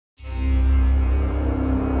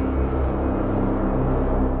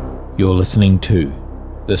You're listening to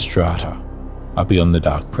The Strata, a Beyond the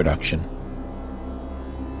Dark production.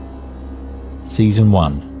 Season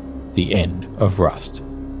 1, The End of Rust.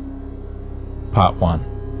 Part 1.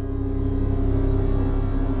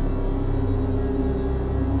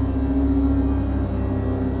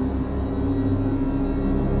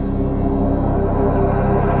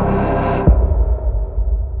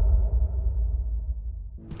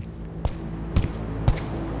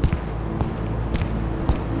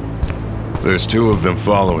 There's two of them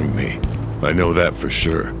following me. I know that for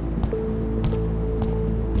sure.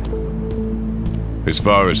 As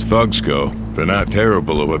far as thugs go, they're not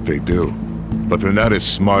terrible at what they do, but they're not as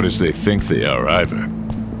smart as they think they are either.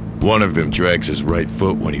 One of them drags his right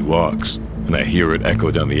foot when he walks, and I hear it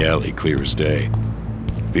echo down the alley clear as day.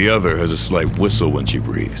 The other has a slight whistle when she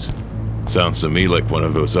breathes. Sounds to me like one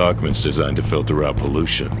of those augments designed to filter out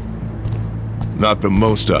pollution. Not the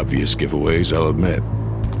most obvious giveaways, I'll admit.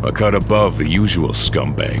 A cut above the usual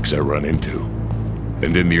scumbags I run into.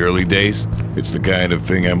 And in the early days, it's the kind of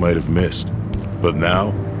thing I might have missed. But now,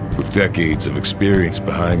 with decades of experience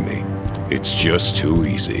behind me, it's just too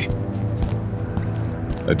easy.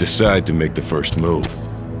 I decide to make the first move.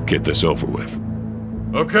 Get this over with.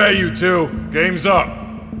 Okay, you two. Game's up.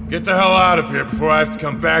 Get the hell out of here before I have to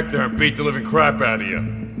come back there and beat the living crap out of you.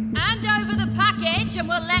 Hand over the package and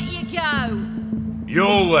we'll let you go.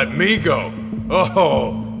 You'll let me go?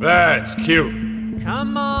 Oh, that's cute.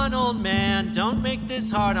 Come on, old man. Don't make this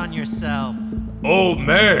hard on yourself. Old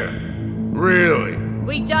man? Really?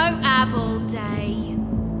 We don't have all day.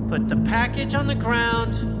 Put the package on the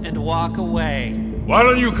ground and walk away. Why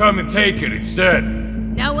don't you come and take it instead?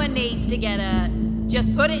 No one needs to get hurt.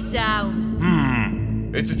 Just put it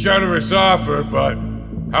down. It's a generous offer, but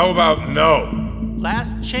how about no?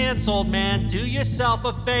 Last chance, old man. Do yourself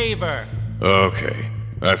a favor. Okay,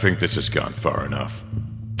 I think this has gone far enough.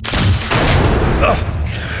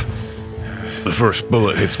 The first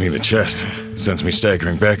bullet hits me in the chest, sends me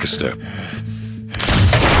staggering back a step.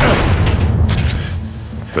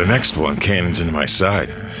 The next one cannons into my side,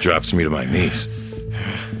 drops me to my knees.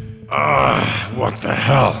 What the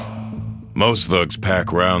hell? Most thugs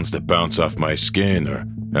pack rounds that bounce off my skin or,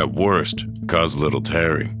 at worst, cause a little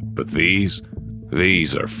tearing. But these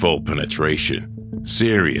are full penetration.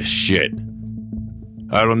 Serious shit.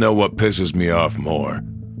 I don't know what pisses me off more.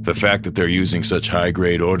 The fact that they're using such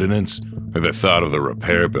high-grade ordnance, or the thought of the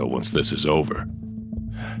repair bill once this is over.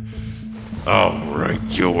 All right,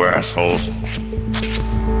 you assholes.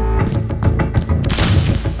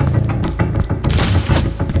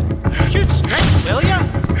 Shoot straight, will ya?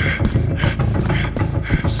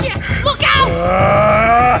 Shit! Look out!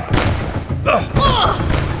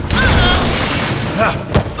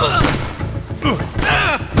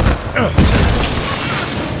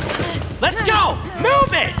 Let's go!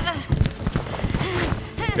 Move it!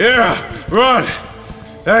 Yeah, run.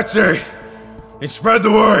 That's it. And spread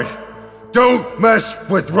the word. Don't mess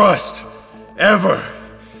with Rust. Ever.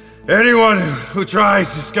 Anyone who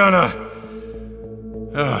tries is gonna...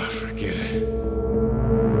 forget it.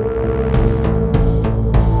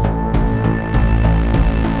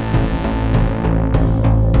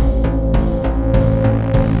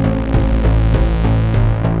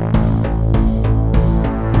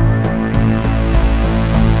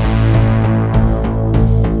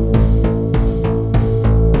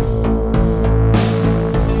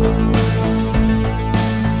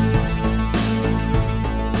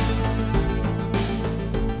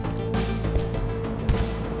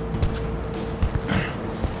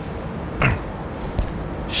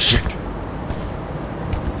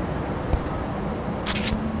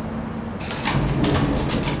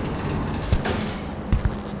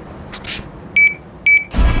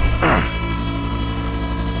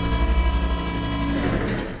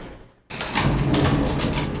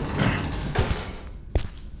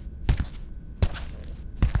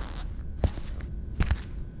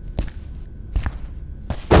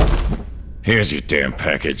 Here's your damn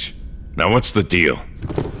package. Now what's the deal?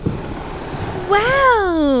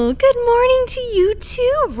 Wow, good morning to you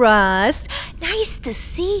too, Rust. Nice to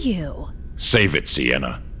see you. Save it,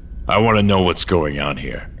 Sienna. I want to know what's going on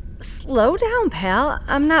here. Slow down, pal.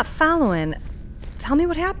 I'm not following. Tell me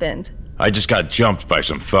what happened. I just got jumped by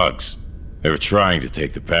some thugs. They were trying to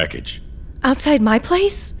take the package. Outside my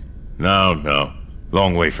place? No.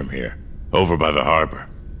 Long way from here. Over by the harbor.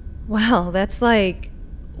 Wow, that's like...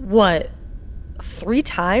 what? 3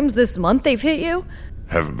 times this month they've hit you?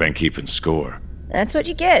 Haven't been keeping score. That's what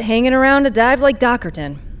you get, hanging around a dive like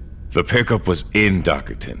Dockerton. The pickup was in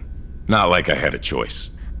Dockerton. Not like I had a choice.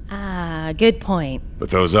 Ah, good point. But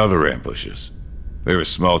those other ambushes, they were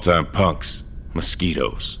small-time punks,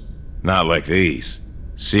 mosquitoes. Not like these.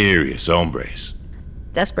 Serious hombres.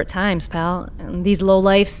 Desperate times, pal. And these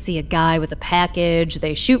lowlifes see a guy with a package,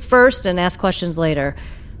 they shoot first and ask questions later.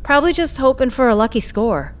 Probably just hoping for a lucky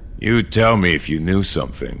score. You'd tell me if you knew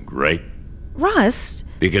something, right? Rust?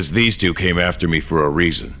 Because these two came after me for a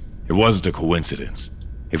reason. It wasn't a coincidence.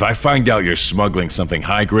 If I find out you're smuggling something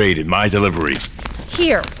high grade in my deliveries...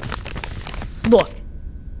 Here. Look.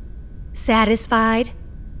 Satisfied?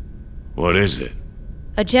 What is it?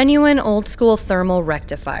 A genuine old-school thermal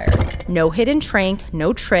rectifier. No hidden trank,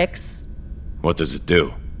 no tricks. What does it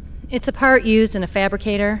do? It's a part used in a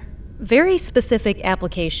fabricator. Very specific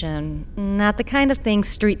application. Not the kind of thing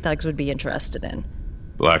street thugs would be interested in.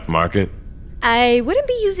 Black market? I wouldn't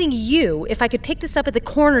be using you if I could pick this up at the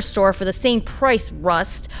corner store for the same price,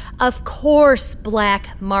 Rust. Of course,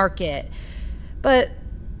 black market. But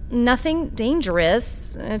nothing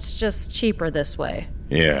dangerous. It's just cheaper this way.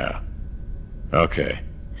 Yeah. Okay.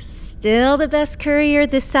 Still the best courier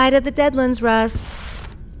this side of the Deadlands, Rust.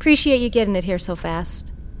 Appreciate you getting it here so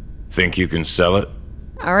fast. Think you can sell it?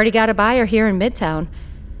 Already got a buyer here in Midtown.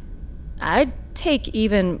 I'd take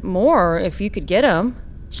even more if you could get them.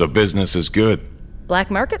 So business is good? Black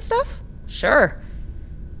market stuff? Sure.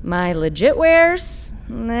 My legit wares?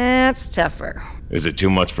 That's tougher. Is it too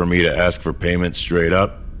much for me to ask for payment straight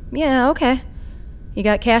up? Yeah, okay. You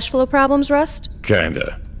got cash flow problems, Rust?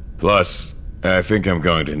 Kinda. Plus, I think I'm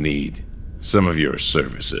going to need some of your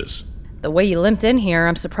services. The way you limped in here,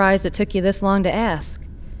 I'm surprised it took you this long to ask.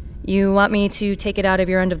 You want me to take it out of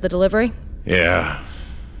your end of the delivery? Yeah,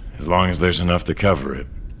 as long as there's enough to cover it.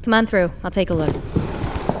 Come on through. I'll take a look.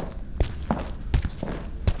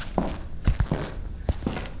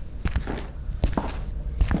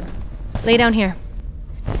 Lay down here.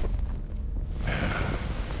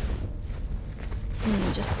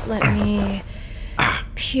 Just let me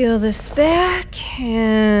peel this back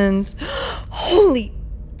and... Holy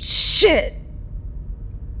shit!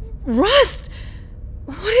 Rust!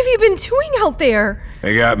 What have you been doing out there?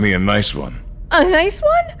 They got me a nice one. A nice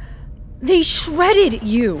one? They shredded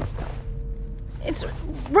you. It's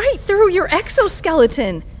right through your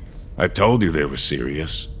exoskeleton. I told you they were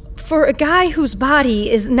serious. For a guy whose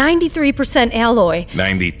body is 93% alloy...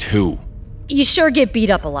 92. You sure get beat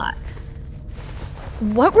up a lot.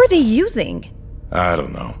 What were they using? I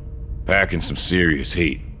don't know. Packing some serious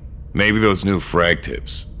heat. Maybe those new frag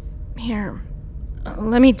tips. Here,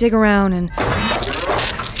 let me dig around and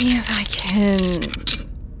see if I can...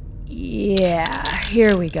 Yeah,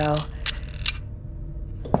 here we go.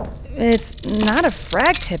 It's not a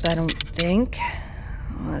frag tip, I don't think.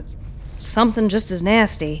 Well, it's something just as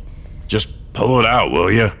nasty. Just pull it out,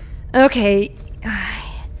 will you? Okay.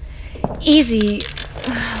 Easy.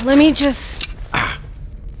 Let me just...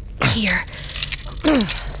 Here.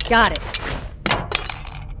 Got it.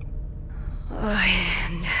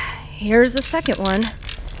 And here's the second one.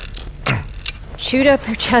 Chewed up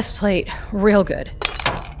your chest plate real good.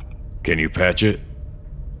 Can you patch it?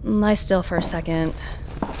 Lie still for a second.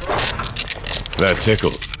 That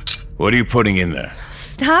tickles. What are you putting in there?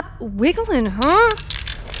 Stop wiggling, huh?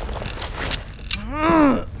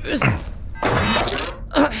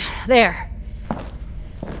 There.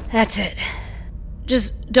 That's it.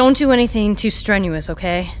 Just don't do anything too strenuous,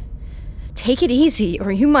 okay? Take it easy,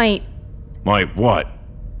 or you might... Might what?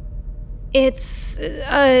 It's,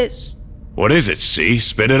 What is it, C?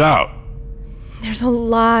 Spit it out. There's a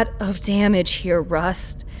lot of damage here,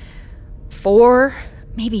 Rust. 4,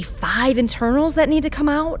 maybe 5 internals that need to come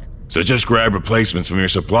out. So just grab replacements from your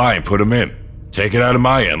supply and put them in. Take it out of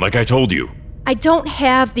my end, like I told you. I don't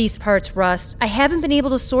have these parts, Rust. I haven't been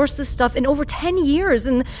able to source this stuff in over 10 years,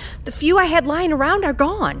 and the few I had lying around are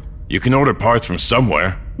gone. You can order parts from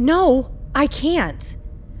somewhere. No, I can't.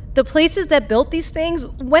 The places that built these things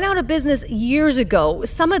went out of business years ago,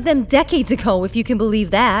 some of them decades ago, if you can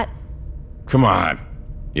believe that. Come on.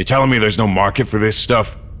 You're telling me there's no market for this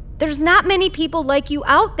stuff? There's not many people like you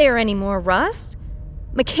out there anymore, Rust.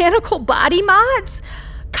 Mechanical body mods?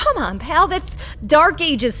 Come on, pal, that's Dark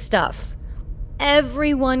Ages stuff.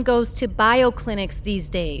 Everyone goes to bioclinics these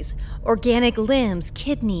days. Organic limbs,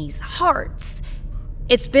 kidneys, hearts.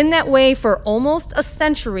 It's been that way for almost a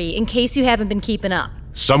century, in case you haven't been keeping up.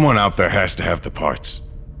 Someone out there has to have the parts.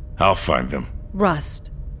 I'll find them.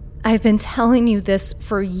 Rust, I've been telling you this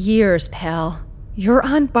for years, pal. You're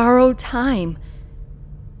on borrowed time.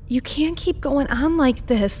 You can't keep going on like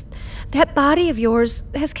this. That body of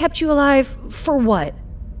yours has kept you alive for what?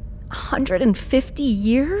 150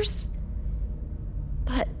 years?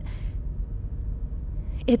 But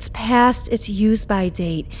it's past its use-by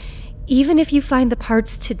date. Even if you find the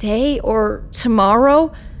parts today or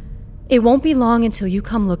tomorrow, It won't be long until you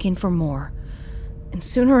come looking for more. And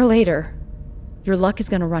sooner or later, your luck is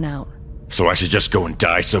gonna run out. So I should just go and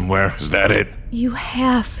die somewhere? Is that it? You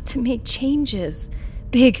have to make changes.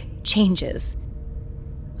 Big changes.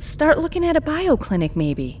 Start looking at a bioclinic,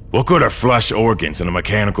 maybe. What good are flesh organs in a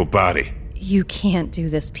mechanical body? You can't do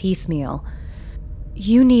this piecemeal.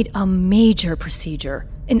 You need a major procedure,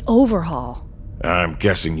 an overhaul. I'm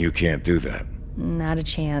guessing you can't do that. Not a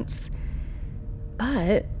chance.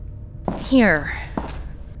 But, here,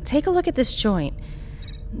 take a look at this joint.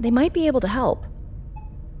 They might be able to help.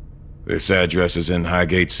 This address is in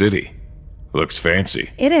Highgate City. Looks fancy.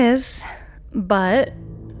 It is, but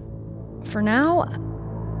for now,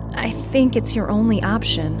 I think it's your only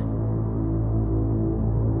option.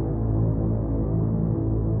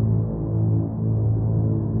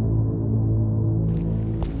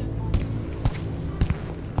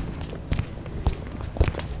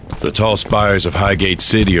 The tall spires of Highgate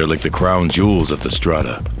City are like the crown jewels of the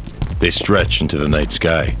strata. They stretch into the night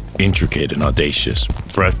sky, intricate and audacious,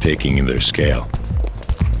 breathtaking in their scale.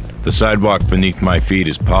 The sidewalk beneath my feet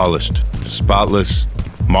is polished, spotless,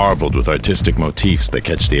 marbled with artistic motifs that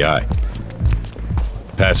catch the eye.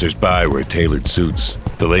 Passers-by wear tailored suits,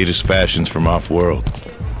 the latest fashions from off-world,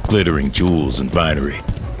 glittering jewels and finery.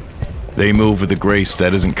 They move with a grace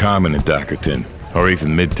that isn't common in Dockerton, or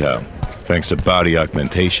even Midtown, thanks to body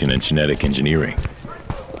augmentation and genetic engineering.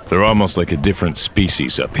 They're almost like a different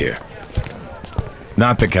species up here.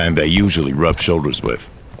 Not the kind I usually rub shoulders with,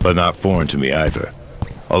 but not foreign to me either.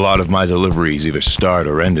 A lot of my deliveries either start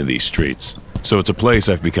or end in these streets, so it's a place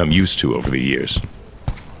I've become used to over the years.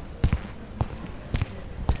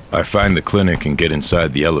 I find the clinic and get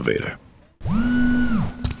inside the elevator.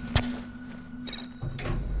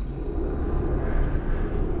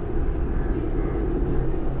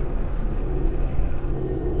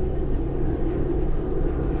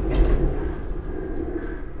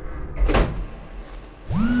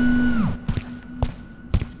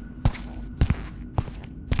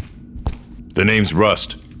 The name's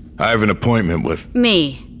Rust. I have an appointment with...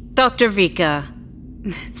 Me, Dr. Vika.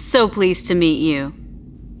 So pleased to meet you.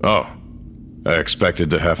 Oh, I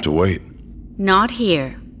expected to have to wait. Not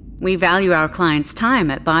here. We value our clients'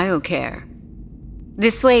 time at BioCare.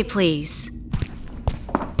 This way, please.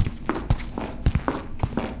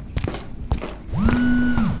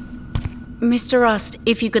 Mr. Rust,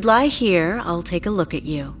 if you could lie here, I'll take a look at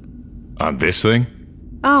you. On this thing?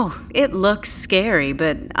 Oh, it looks scary,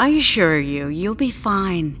 but I assure you, you'll be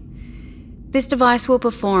fine. This device will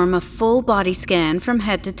perform a full body scan from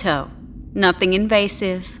head to toe. Nothing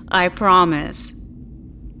invasive, I promise.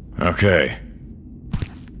 Okay.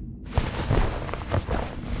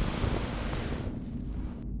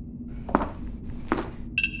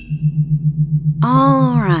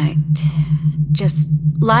 All right. Just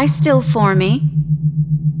lie still for me.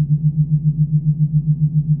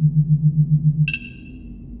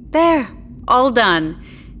 There, all done.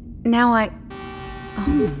 Now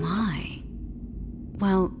Oh my.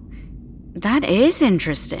 Well, that is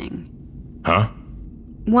interesting. Huh?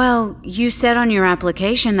 Well, you said on your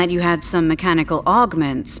application that you had some mechanical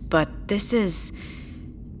augments, but this is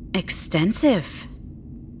extensive.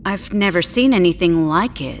 I've never seen anything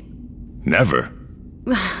like it. Never?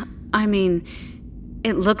 I mean,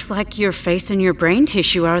 it looks like your face and your brain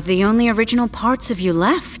tissue are the only original parts of you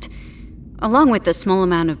left. Along with the small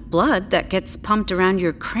amount of blood that gets pumped around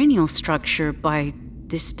your cranial structure by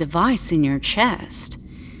this device in your chest.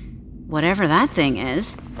 Whatever that thing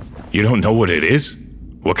is. You don't know what it is?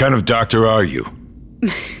 What kind of doctor are you?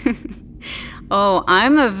 Oh,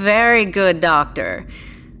 I'm a very good doctor.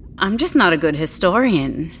 I'm just not a good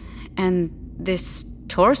historian. And this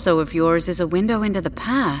torso of yours is a window into the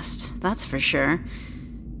past, that's for sure.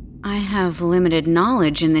 I have limited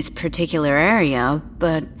knowledge in this particular area,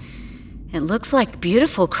 but it looks like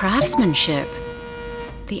beautiful craftsmanship.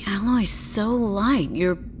 The alloy's so light,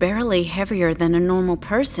 you're barely heavier than a normal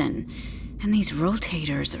person. And these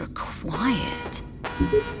rotators are quiet.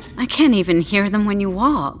 I can't even hear them when you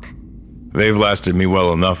walk. They've lasted me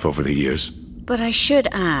well enough over the years. But I should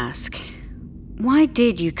ask, why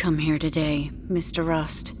did you come here today, Mr.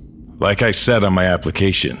 Rust? Like I said on my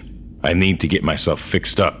application, I need to get myself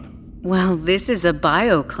fixed up. Well, this is a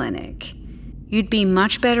bioclinic. You'd be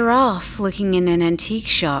much better off looking in an antique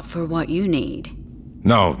shop for what you need.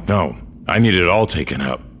 No. I need it all taken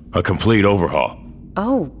up. A complete overhaul.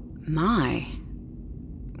 Oh, my.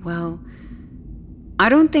 Well, I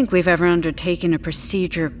don't think we've ever undertaken a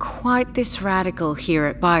procedure quite this radical here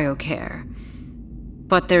at BioCare.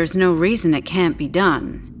 But there's no reason it can't be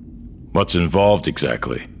done. What's involved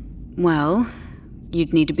exactly? Well,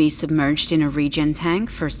 You'd need to be submerged in a regen tank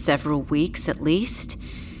for several weeks at least.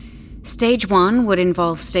 Stage 1 would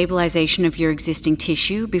involve stabilization of your existing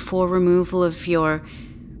tissue before removal of your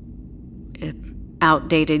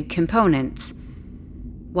outdated components.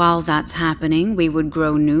 While that's happening, we would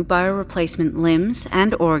grow new bioreplacement limbs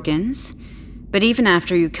and organs, but even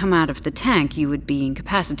after you come out of the tank, you would be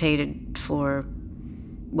incapacitated for,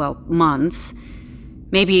 months,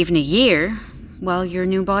 maybe even a year, while your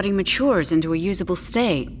new body matures into a usable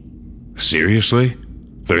state. Seriously?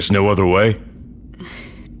 There's no other way?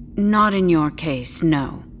 Not in your case,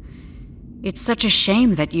 no. It's such a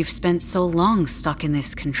shame that you've spent so long stuck in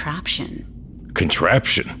this contraption.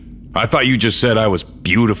 Contraption? I thought you just said I was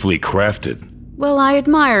beautifully crafted. Well, I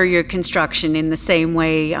admire your construction in the same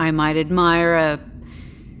way I might admire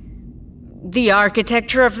the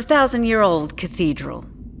architecture of a 1,000-year-old cathedral.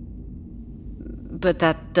 But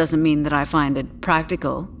that doesn't mean that I find it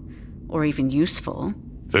practical or even useful.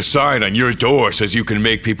 The sign on your door says you can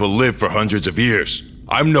make people live for hundreds of years.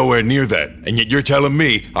 I'm nowhere near that, and yet you're telling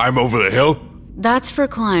me I'm over the hill? That's for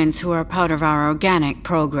clients who are part of our organic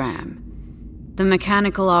program. The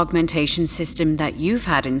mechanical augmentation system that you've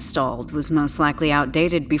had installed was most likely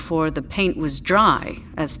outdated before the paint was dry,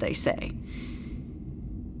 as they say.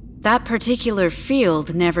 That particular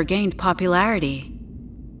field never gained popularity.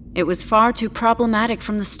 It was far too problematic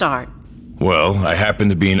from the start. Well, I happened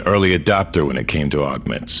to be an early adopter when it came to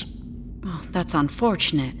augments. Oh, that's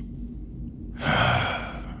unfortunate.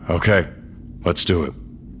 Okay, let's do it.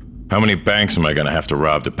 How many banks am I gonna have to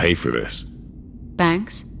rob to pay for this?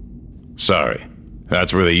 Banks? Sorry,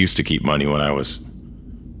 that's where they used to keep money when I was...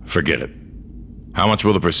 Forget it. How much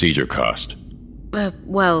will the procedure cost?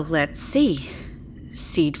 Well, let's see.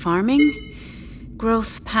 Seed farming,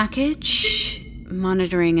 growth package,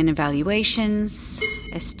 monitoring and evaluations,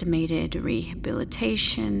 estimated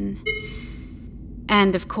rehabilitation...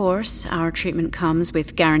 And of course, our treatment comes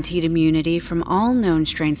with guaranteed immunity from all known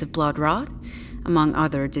strains of blood rot, among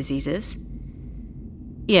other diseases.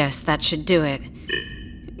 Yes, that should do it.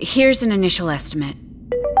 Here's an initial estimate.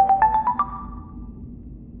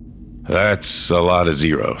 That's a lot of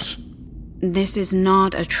zeros. This is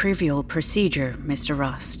not a trivial procedure, Mr.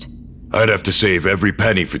 Rust. I'd have to save every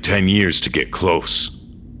penny for 10 years to get close.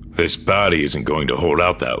 This body isn't going to hold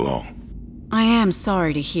out that long. I am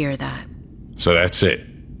sorry to hear that. So that's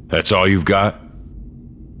it? That's all you've got?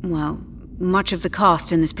 Well, much of the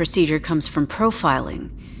cost in this procedure comes from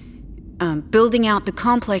profiling. Building out the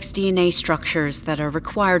complex DNA structures that are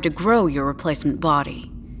required to grow your replacement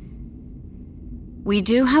body. We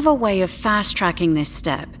do have a way of fast-tracking this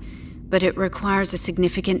step, but it requires a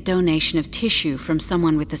significant donation of tissue from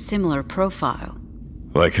someone with a similar profile.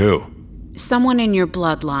 Like who? Someone in your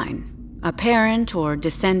bloodline. A parent or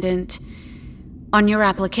descendant. On your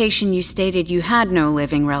application, you stated you had no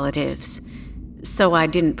living relatives, so I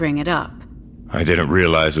didn't bring it up. I didn't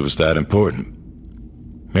realize it was that important.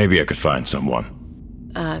 Maybe I could find someone.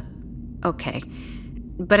 Okay.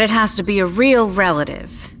 But it has to be a real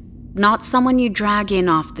relative, not someone you drag in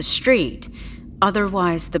off the street.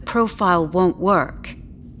 Otherwise, the profile won't work.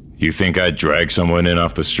 You think I'd drag someone in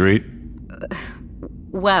off the street?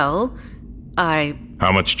 How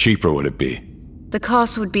much cheaper would it be? The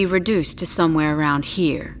cost would be reduced to somewhere around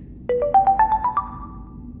here.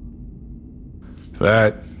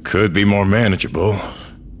 That could be more manageable.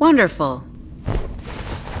 Wonderful.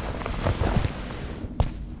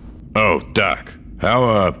 Oh, Doc,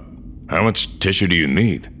 how much tissue do you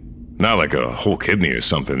need? Not like a whole kidney or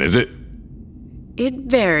something, is it? It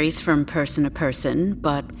varies from person to person,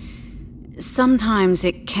 but sometimes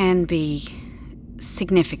it can be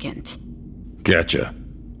significant. Gotcha.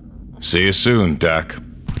 See you soon, Doc.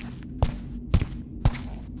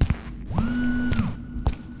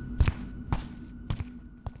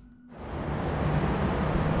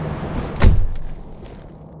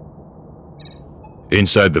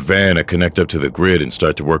 Inside the van, I connect up to the grid and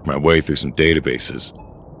start to work my way through some databases.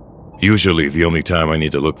 Usually, the only time I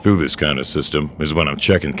need to look through this kind of system is when I'm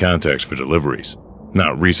checking contacts for deliveries,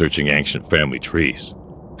 not researching ancient family trees.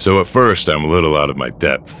 So at first, I'm a little out of my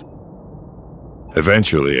depth.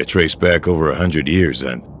 Eventually, I trace back over 100 years,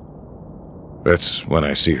 and that's when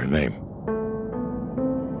I see her name.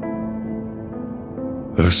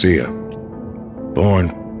 Lucia. Born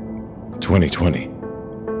 2020.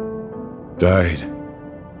 Died.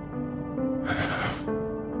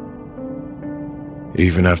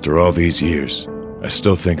 Even after all these years, I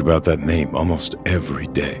still think about that name almost every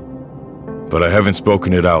day. But I haven't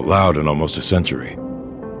spoken it out loud in almost a century.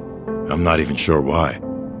 I'm not even sure why.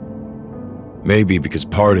 Maybe because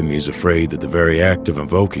part of me is afraid that the very act of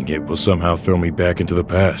invoking it will somehow throw me back into the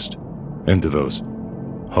past, into those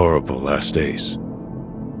horrible last days.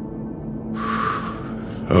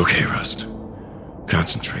 Okay, Rust.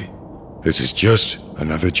 Concentrate. This is just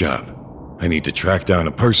another job. I need to track down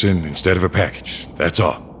a person instead of a package. That's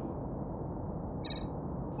all.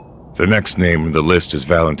 The next name on the list is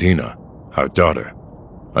Valentina, our daughter.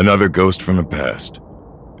 Another ghost from the past.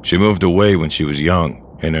 She moved away when she was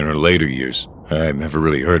young, and in her later years, I never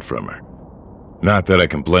really heard from her. Not that I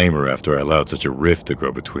can blame her after I allowed such a rift to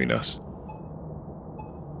grow between us.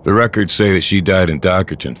 The records say that she died in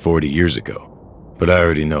Dockerton 40 years ago, but I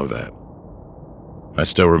already know that. I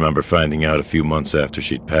still remember finding out a few months after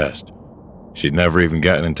she'd passed. She'd never even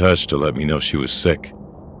gotten in touch to let me know she was sick.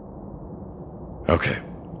 Okay,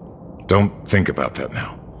 don't think about that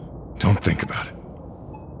now. Don't think about it.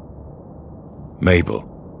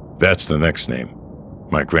 Mabel, that's the next name.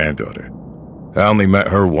 My granddaughter. I only met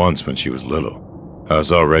her once when she was little. I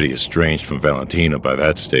was already estranged from Valentina by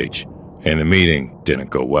that stage, and the meeting didn't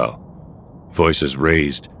go well. Voices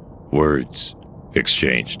raised, words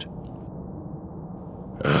exchanged.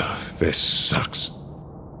 This sucks.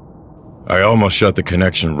 I almost shut the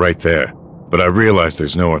connection right there, but I realize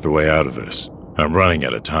there's no other way out of this. I'm running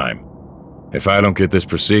out of time. If I don't get this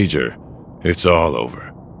procedure, it's all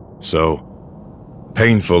over. So,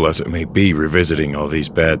 painful as it may be revisiting all these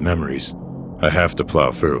bad memories, I have to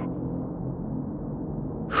plow through.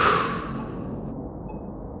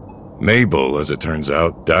 Mabel, as it turns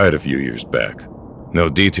out, died a few years back. No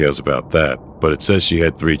details about that, but it says she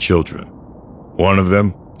had 3 children. One of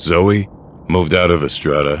them, Zoe, moved out of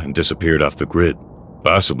Estrada and disappeared off the grid,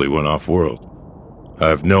 possibly went off-world. I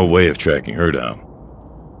have no way of tracking her down.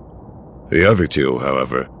 The other 2,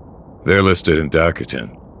 however, they're listed in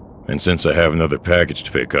Dockerton, and since I have another package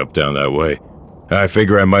to pick up down that way, I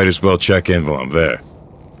figure I might as well check in while I'm there.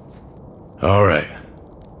 Alright,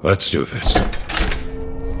 let's do this.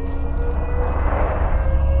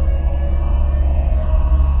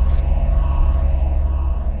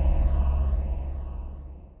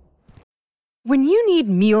 When you need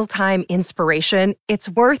mealtime inspiration, it's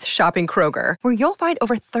worth shopping Kroger, where you'll find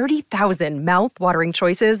over 30,000 mouth-watering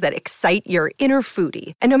choices that excite your inner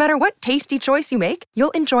foodie. And no matter what tasty choice you make,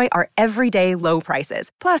 you'll enjoy our everyday low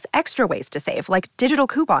prices, plus extra ways to save, like digital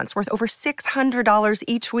coupons worth over $600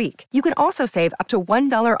 each week. You can also save up to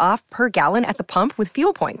 $1 off per gallon at the pump with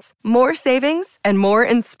fuel points. More savings and more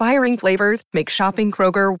inspiring flavors make shopping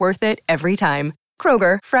Kroger worth it every time.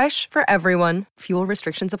 Kroger, fresh for everyone. Fuel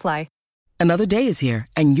restrictions apply. Another day is here,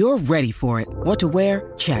 and you're ready for it. What to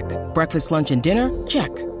wear? Check. Breakfast, lunch, and dinner? Check.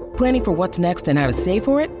 Planning for what's next and how to save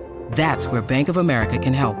for it? That's where Bank of America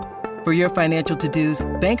can help. For your financial to-dos,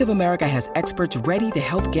 Bank of America has experts ready to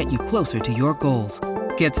help get you closer to your goals.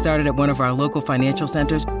 Get started at one of our local financial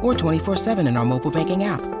centers or 24/7 in our mobile banking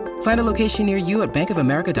app. Find a location near you at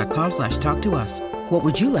bankofamerica.com/talktous. What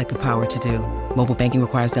would you like the power to do? Mobile banking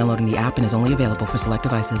requires downloading the app and is only available for select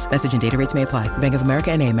devices. Message and data rates may apply. Bank of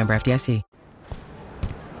America N.A., member FDIC.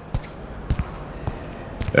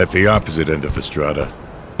 At the opposite end of Estrada,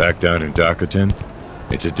 back down in Dockerton,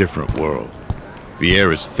 it's a different world. The air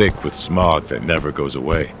is thick with smog that never goes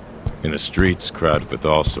away, and the streets crowded with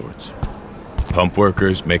all sorts. Pump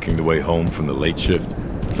workers making their way home from the late shift,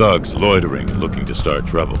 thugs loitering and looking to start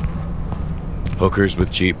trouble. Hookers with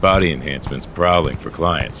cheap body enhancements prowling for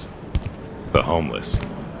clients. The homeless.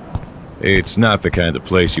 It's not the kind of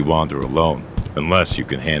place you wander alone, unless you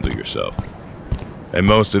can handle yourself. And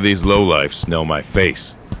most of these lowlifes know my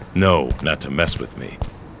face, know not to mess with me.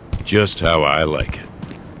 Just how I like it.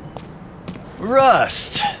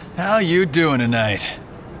 Rust, how you doing tonight?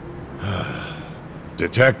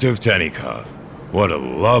 Detective Tennikov, what a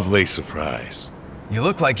lovely surprise. You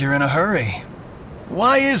look like you're in a hurry.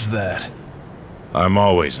 Why is that? I'm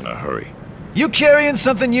always in a hurry. You carrying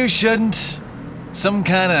something you shouldn't? Some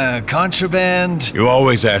kind of contraband? You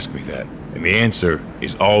always ask me that, and the answer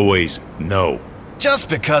is always no. Just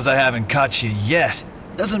because I haven't caught you yet,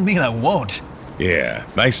 doesn't mean I won't. Yeah,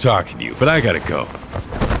 nice talking to you, but I gotta go.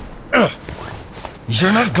 Ugh.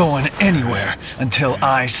 You're not going anywhere until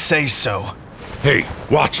I say so. Hey,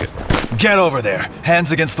 watch it. Get over there,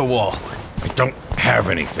 hands against the wall. I don't have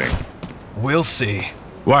anything. We'll see.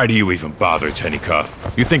 Why do you even bother, Tennikov?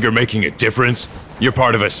 You think you're making a difference? You're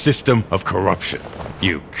part of a system of corruption.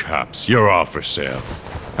 You cops, you're all for sale.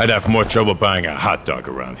 I'd have more trouble buying a hot dog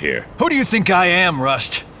around here. Who do you think I am,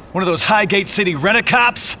 Rust? One of those Highgate City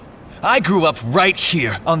rent-a-cops? I grew up right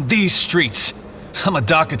here, on these streets. I'm a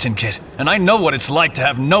Dockerton kid, and I know what it's like to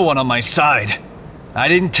have no one on my side. I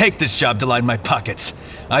didn't take this job to line my pockets.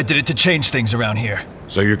 I did it to change things around here.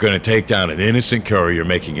 So you're gonna take down an innocent courier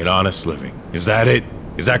making an honest living. Is that it?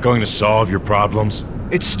 Is that going to solve your problems?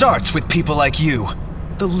 It starts with people like you.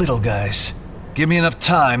 the little guys. Give me enough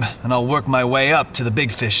time, and I'll work my way up to the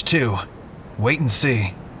big fish, too. Wait and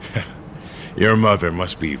see. Your mother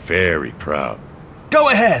must be very proud. Go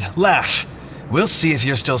ahead, laugh. We'll see if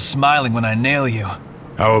you're still smiling when I nail you.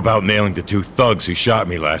 How about nailing the 2 thugs who shot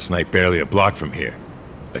me last night barely a block from here?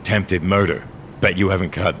 Attempted murder. Bet you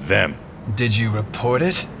haven't caught them. Did you report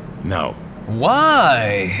it? No.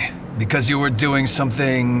 Why? Because you were doing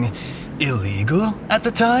something illegal at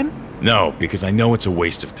the time? No, because I know it's a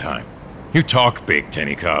waste of time. You talk big,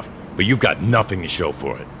 Tennikov, but you've got nothing to show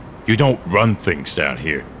for it. You don't run things down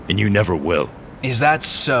here, and you never will. Is that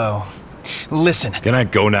so? Listen. Can I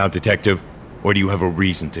go now, detective? Or do you have a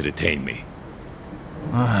reason to detain me?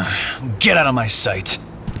 Get out of my sight.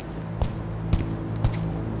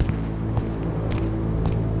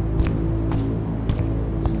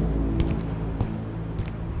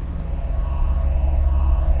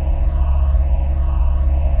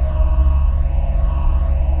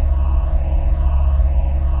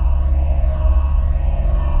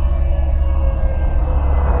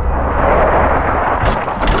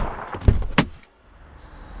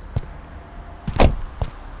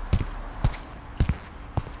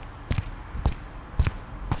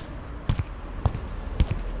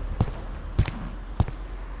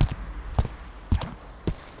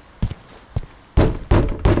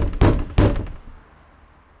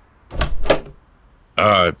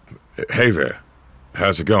 Hey there.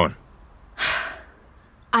 How's it going?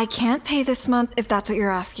 I can't pay this month if that's what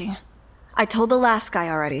you're asking. I told the last guy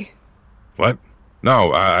already. What?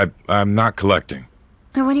 No, I'm not collecting.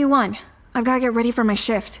 What do you want? I've got to get ready for my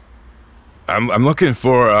shift. I'm looking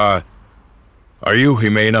for, Are you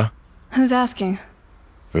Jimena? Who's asking?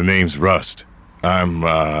 The name's Rust.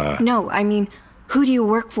 No, I mean, who do you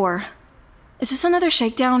work for? Is this another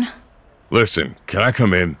shakedown? Listen, can I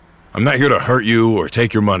come in? I'm not here to hurt you or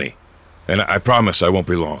take your money. And I promise I won't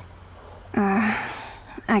be long.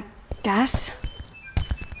 I guess.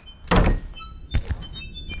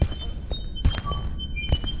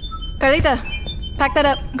 Carlita, pack that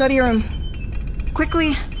up. Go to your room.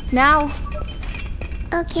 Quickly, now.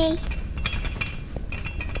 Okay.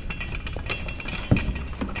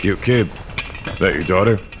 Cute kid. That your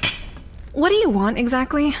daughter? What do you want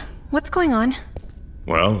exactly? What's going on?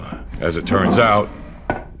 Well, as it turns out,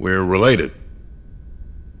 we're related.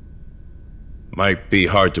 Might be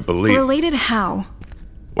hard to believe. Related how?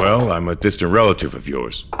 Well, I'm a distant relative of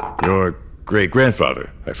yours. Your great-grandfather,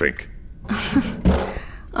 I think.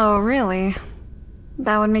 Oh, really?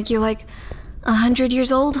 That would make you like 100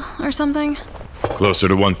 years old or something? Closer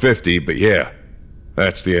to 150, but yeah.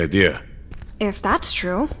 That's the idea. If that's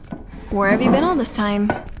true, where have you been all this time?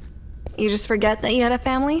 You just forget that you had a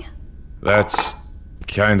family? That's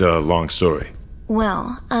kinda a long story.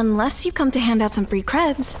 Well, unless you come to hand out some free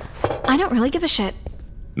creds, I don't really give a shit.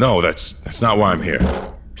 No, that's not why I'm here.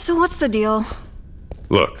 So what's the deal?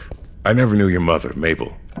 Look, I never knew your mother,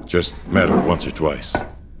 Mabel. Just met her once or twice.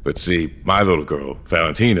 But see, my little girl,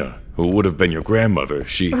 Valentina, who would have been your grandmother,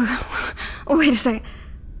 she... Wait a second.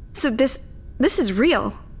 So this is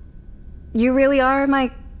real? You really are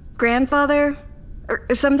my grandfather?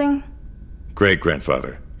 Or something?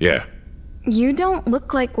 Great-grandfather, yeah. You don't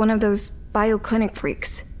look like one of those bioclinic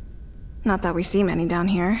freaks. Not that we see many down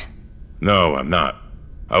here. No, I'm not.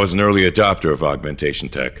 I was an early adopter of augmentation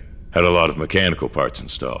tech. Had a lot of mechanical parts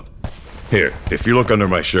installed. Here, if you look under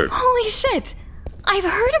my shirt... Holy shit! I've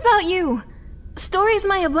heard about you! Stories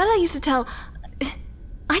my abuela used to tell.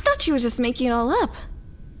 I thought she was just making it all up.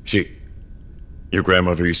 Your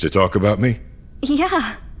grandmother used to talk about me?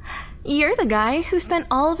 Yeah. You're the guy who spent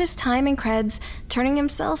all of his time and creds turning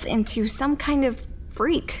himself into some kind of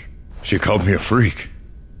freak. She called me a freak.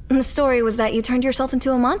 And the story was that you turned yourself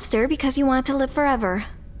into a monster because you wanted to live forever.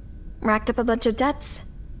 Racked up a bunch of debts.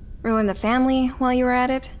 Ruined the family while you were at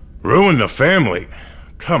it. Ruined the family?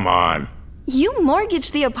 Come on. You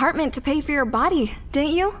mortgaged the apartment to pay for your body,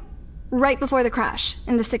 didn't you? Right before the crash,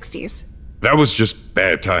 in the 60s. That was just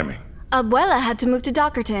bad timing. Abuela had to move to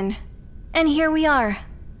Dockerton. And here we are.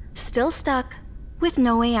 Still stuck, with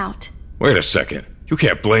no way out. Wait a second. You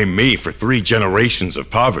can't blame me for 3 generations of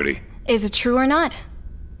poverty. Is it true or not?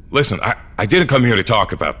 Listen, I didn't come here to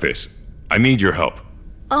talk about this. I need your help.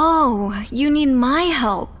 Oh, you need my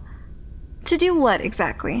help. To do what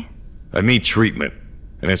exactly? I need treatment,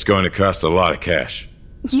 and it's going to cost a lot of cash.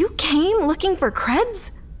 You came looking for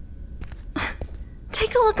creds?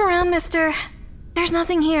 Take a look around, mister. There's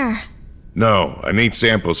nothing here. No, I need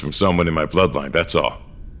samples from someone in my bloodline, that's all.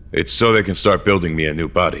 It's so they can start building me a new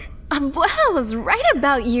body. Abuela was right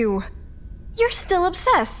about you. You're still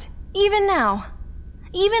obsessed, even now.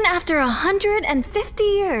 Even after 150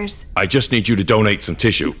 years. I just need you to donate some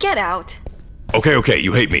tissue. Get out. Okay,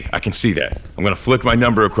 you hate me. I can see that. I'm gonna flick my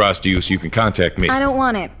number across to you so you can contact me. I don't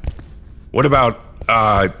want it. What about,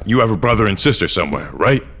 you have a brother and sister somewhere,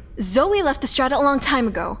 right? Zoe left the Strata a long time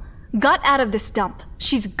ago. Got out of this dump.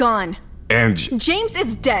 She's gone. And... James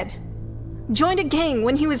is dead. Joined a gang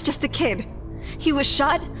when he was just a kid. He was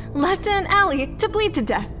shot, left in an alley to bleed to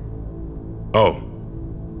death. Oh.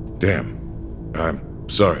 Damn. I'm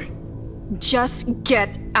sorry. Just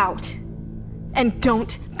get out. And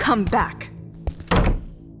don't come back.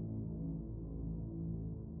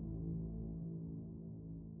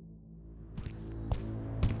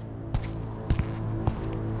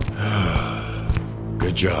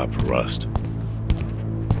 Good job, Rust.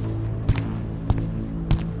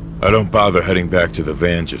 I don't bother heading back to the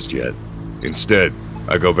van just yet. Instead,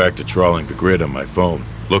 I go back to trawling the grid on my phone,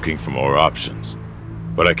 looking for more options.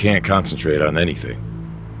 But I can't concentrate on anything.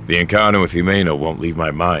 The encounter with Jimena won't leave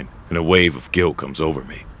my mind, and a wave of guilt comes over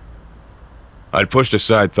me. I'd pushed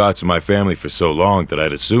aside thoughts of my family for so long that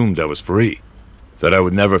I'd assumed I was free, that I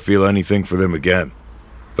would never feel anything for them again.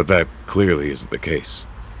 But that clearly isn't the case.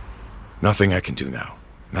 Nothing I can do now.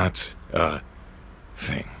 Not a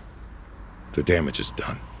thing. The damage is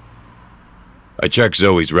done. I check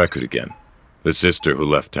Zoe's record again, the sister who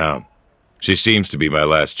left town. She seems to be my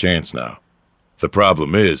last chance now. The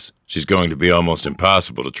problem is, she's going to be almost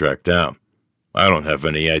impossible to track down. I don't have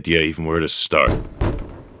any idea even where to start.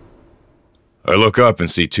 I look up and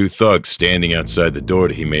see two thugs standing outside the door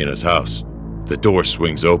to Jimena's house. The door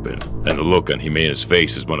swings open, and the look on Jimena's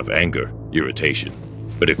face is one of anger, irritation,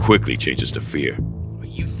 but it quickly changes to fear.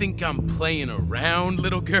 You think I'm playing around,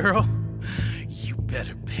 little girl? You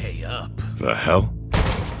better pay up. The hell?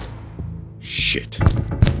 Shit.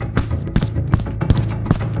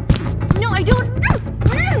 No, I don't.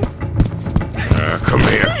 Come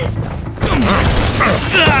here.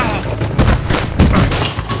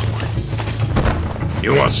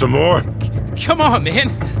 You want some more? Come on, man.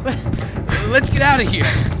 Let's get out of here.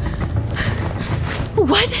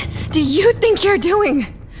 What do you think you're doing?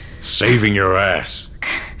 Saving your ass.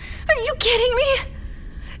 Are you kidding me?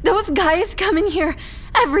 Those guys come in here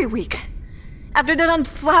every week. After they're done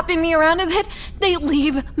slapping me around a bit, they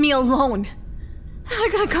leave me alone.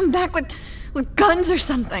 They're gonna come back with guns or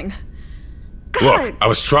something. God. Look, I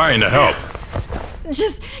was trying to help.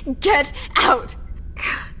 Just get out.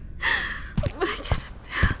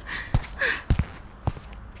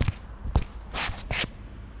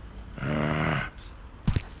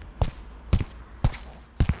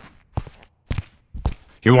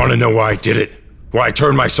 You want to know why I did it? Why I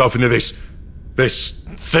turned myself into this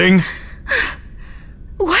thing?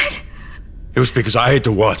 What? It was because I had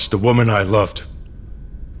to watch the woman I loved,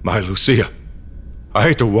 my Lucia. I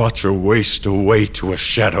had to watch her waste away to a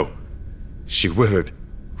shadow. She withered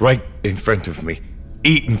right in front of me,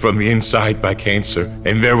 eaten from the inside by cancer,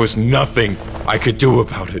 and there was nothing I could do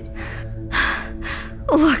about it.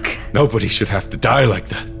 Look. Nobody should have to die like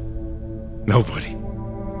that. Nobody.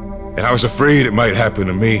 And I was afraid it might happen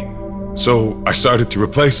to me, so I started to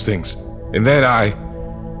replace things. And then I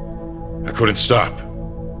couldn't stop.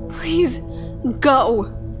 Please, go.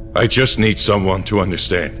 I just need someone to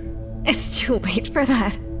understand. It's too late for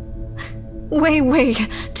that. Way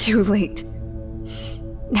too late.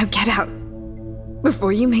 Now get out,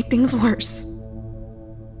 before you make things worse.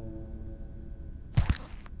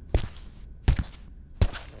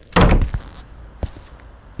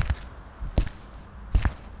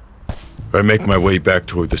 I make my way back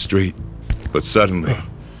toward the street, but suddenly,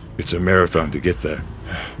 it's a marathon to get there.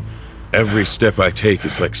 Every step I take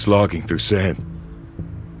is like slogging through sand.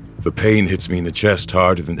 The pain hits me in the chest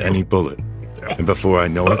harder than any bullet, and before I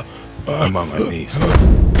know it, I'm on my knees.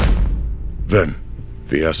 Then,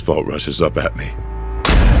 the asphalt rushes up at me.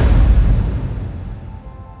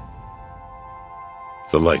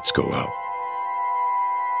 The lights go out.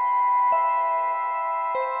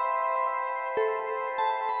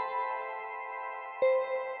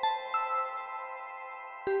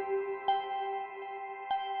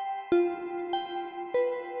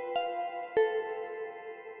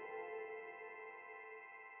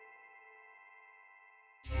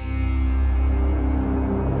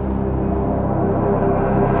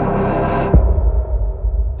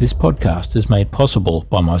 This podcast is made possible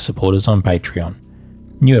by my supporters on Patreon.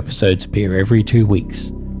 New episodes appear every 2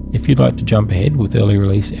 weeks. If you'd like to jump ahead with early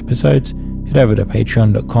release episodes, head over to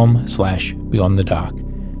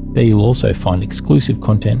patreon.com/beyondthedark. There you'll also find exclusive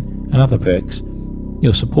content and other perks.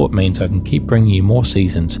 Your support means I can keep bringing you more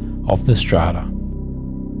seasons of The Strata.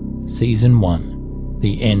 Season 1,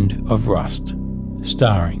 The End of Rust,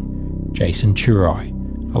 starring Jason Churai,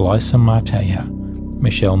 Alyssa Marteja,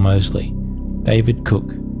 Michelle Mosley, David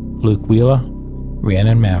Cook, Luke Wheeler,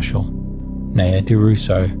 Rhiannon Marshall, Naya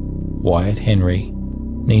DeRusso, Wyatt Henry,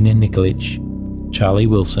 Nina Nikolic, Charlie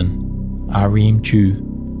Wilson, R.E.M.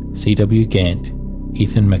 Chu, C.W. Gant,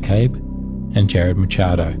 Ethan McCabe, and Jared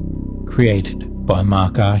Machado. Created by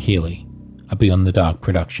Mark R. Healy, a Beyond the Dark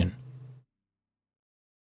production.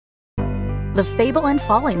 The Fable and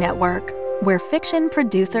Folly Network, where fiction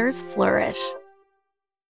producers flourish.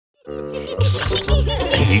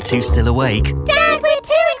 Are you two still awake? Dad, we're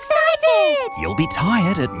too excited! You'll be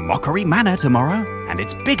tired at Mockery Manor tomorrow, and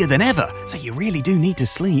it's bigger than ever, so you really do need to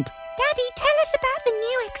sleep. Daddy, tell us about the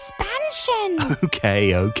new expansion! Okay.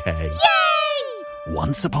 Yay!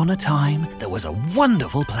 Once upon a time, there was a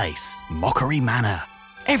wonderful place, Mockery Manor.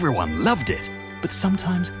 Everyone loved it, but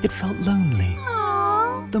sometimes it felt lonely.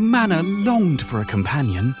 Aww. The manor longed for a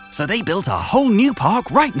companion, so they built a whole new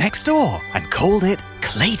park right next door and called it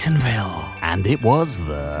Claytonville. And it was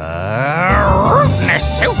the rootinest,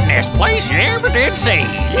 tootinest place you ever did see.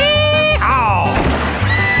 Yee-haw!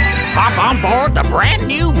 Hop on board the brand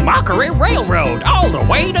new Mockery Railroad all the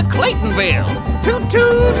way to Claytonville.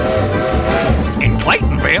 Toot-toot! In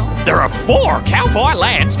Claytonville, there are 4 cowboy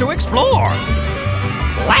lands to explore.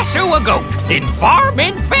 Lasso a goat in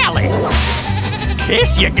Farming Valley.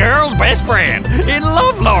 Kiss your girl's best friend in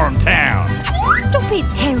Lovelorn Town. Stop it,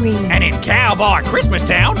 Terry. And in Cowboy Christmas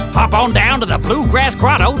Town, hop on down to the Bluegrass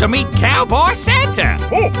Grotto to meet Cowboy Santa.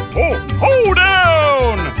 Ho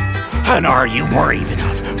down! And are you brave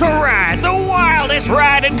enough to ride the wildest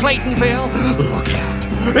ride in Claytonville? Look out,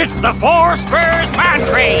 it's the 4 Spurs Mine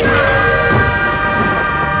Train.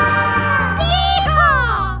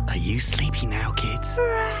 Yeehaw! Are you sleepy now, kids?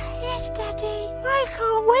 Yes, Daddy. I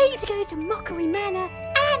can't wait to go to Mockery Manor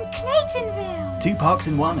and Claytonville. 2 parks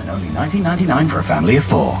in one and only $19.99 for a family of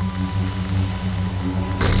 4.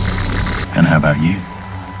 And how about you?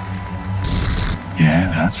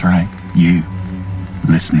 Yeah, that's right. You,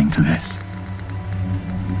 listening to this.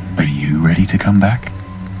 Are you ready to come back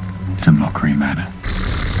to Mockery Manor?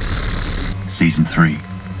 Season 3,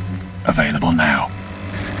 available now.